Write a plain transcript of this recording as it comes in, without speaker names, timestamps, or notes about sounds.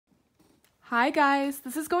Hi guys,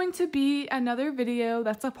 this is going to be another video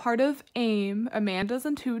that's a part of AIM, Amanda's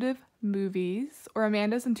Intuitive Movies, or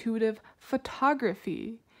Amanda's Intuitive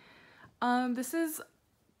Photography. This is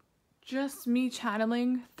just me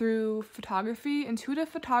channeling through photography. Intuitive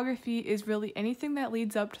photography is really anything that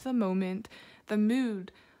leads up to the moment, the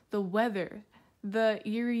mood, the weather, the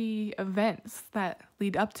eerie events that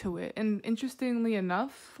lead up to it. And interestingly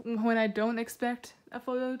enough, when I don't expect a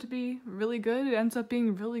photo to be really good, it ends up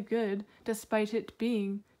being really good despite it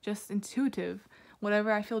being just intuitive.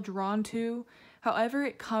 Whatever I feel drawn to, however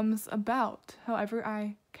it comes about, however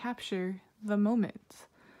I capture the moment.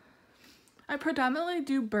 I predominantly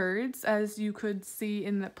do birds, as you could see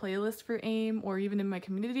in the playlist for AIM or even in my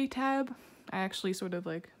community tab. I actually sort of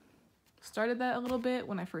started that a little bit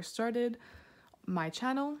when I first started my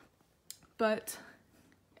channel. But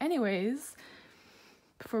anyways,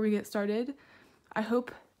 before we get started, I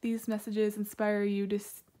hope these messages inspire you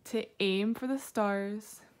to aim for the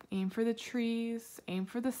stars, aim for the trees, aim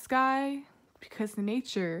for the sky, because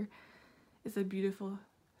nature is a beautiful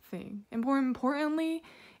thing. And more importantly,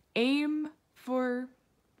 aim for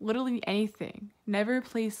literally anything. Never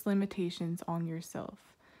place limitations on yourself.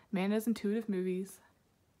 Amanda's Intuitive Movies,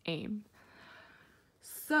 AIM.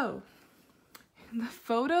 So, the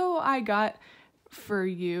photo I got for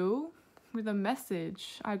you, or the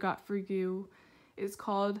message I got for you, is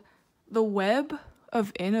called The Web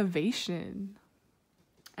of Innovation,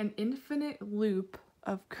 an infinite loop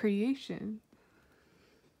of creation.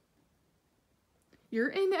 You're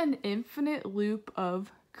in an infinite loop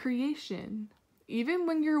of creation. Even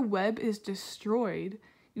when your web is destroyed,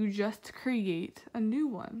 you just create a new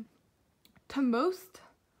one. To most,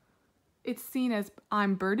 it's seen as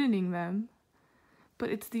I'm burdening them,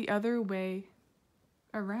 but it's the other way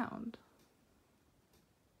around.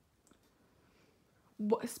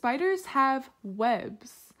 Spiders have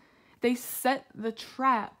webs. They set the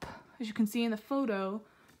trap, as you can see in the photo,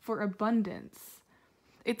 for abundance.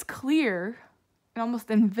 It's clear and almost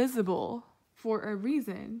invisible for a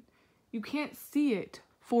reason. You can't see it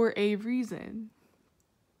for a reason.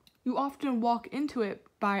 You often walk into it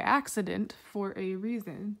by accident for a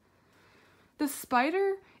reason. The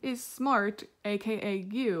spider is smart, aka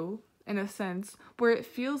you, in a sense, where it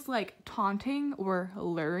feels like taunting or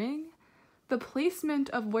luring. The placement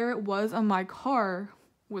of where it was on my car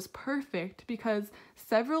was perfect because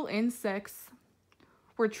several insects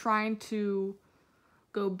were trying to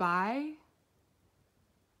go by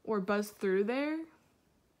or buzz through there,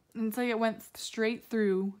 and so it went straight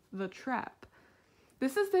through the trap.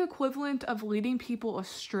 This is the equivalent of leading people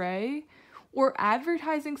astray or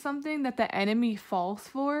advertising something that the enemy falls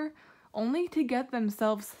for only to get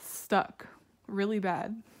themselves stuck really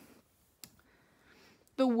bad.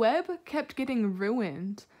 The web kept getting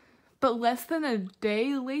ruined, but less than a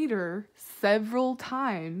day later, several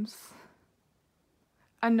times,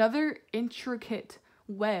 another intricate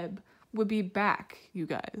web would be back, you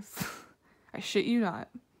guys. I shit you not.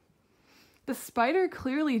 The spider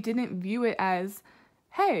clearly didn't view it as,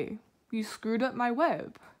 hey, you screwed up my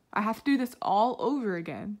web. I have to do this all over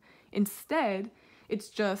again. Instead, it's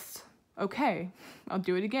just, okay, I'll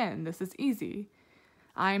do it again. This is easy.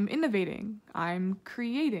 I'm innovating. I'm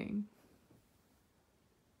creating.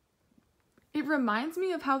 It reminds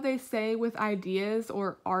me of how they say with ideas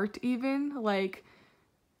or art even, like,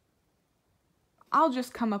 I'll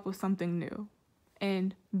just come up with something new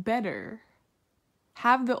and better.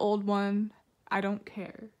 Have the old one, I don't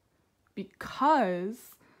care. Because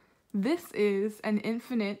this is an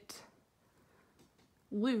infinite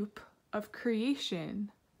loop of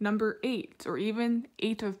creation, number 8, or even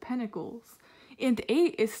 8 of Pentacles. And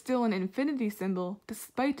 8 is still an infinity symbol,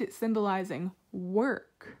 despite it symbolizing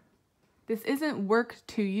work. This isn't work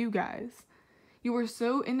to you guys. You are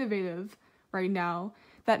so innovative right now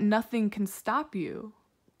that nothing can stop you.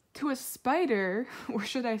 To a spider, or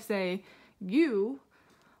should I say, you,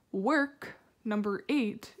 work, number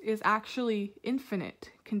 8, is actually infinite,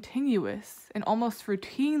 continuous, and almost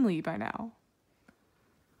routinely by now.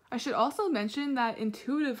 I should also mention that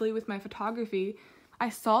intuitively with my photography, I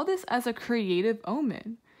saw this as a creative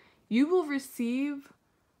omen. You will receive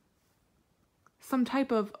some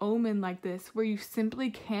type of omen like this where you simply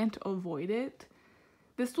can't avoid it.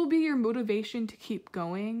 This will be your motivation to keep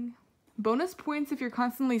going. Bonus points if you're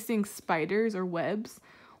constantly seeing spiders or webs.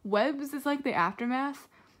 Webs is like the aftermath,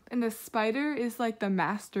 and the spider is like the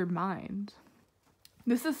mastermind.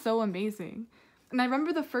 This is so amazing. And I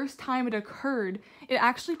remember the first time it occurred, it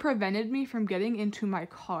actually prevented me from getting into my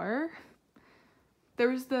car. There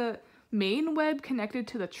was the main web connected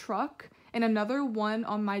to the truck and another one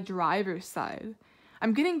on my driver's side.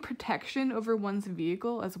 I'm getting protection over one's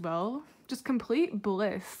vehicle as well. Just complete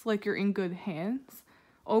bliss, like you're in good hands.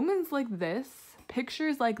 Omens like this,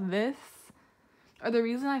 pictures like this, are the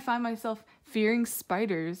reason I find myself fearing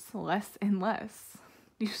spiders less and less.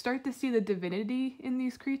 You start to see the divinity in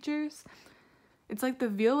these creatures. It's like the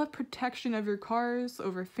veil of protection of your cars,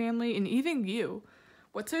 over family, and even you.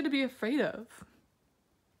 What's there to be afraid of?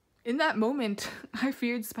 In that moment, I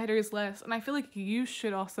feared spiders less, and I feel like you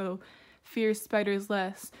should also fear spiders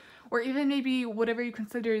less, or even maybe whatever you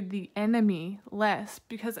consider the enemy less,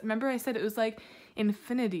 because remember I said it was like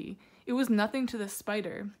infinity. It was nothing to the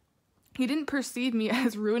spider. He didn't perceive me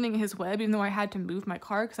as ruining his web, even though I had to move my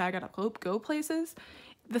car because I gotta go places.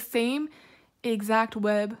 The same exact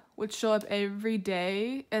web would show up every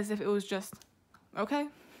day as if it was just, okay,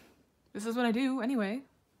 this is what I do anyway.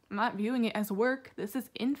 I'm not viewing it as work. This is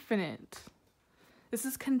infinite. This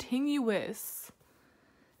is continuous.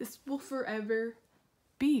 This will forever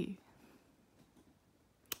be.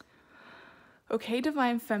 Okay,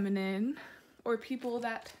 Divine Feminine, or people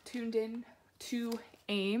that tuned in to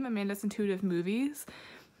AIM, Amanda's Intuitive Movies.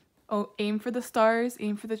 Oh, aim for the stars,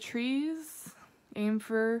 aim for the trees, aim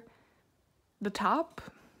for the top,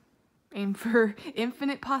 aim for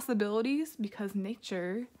infinite possibilities, because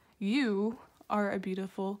nature, you are a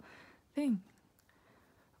beautiful thing.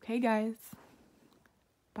 Okay, guys.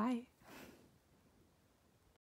 Bye.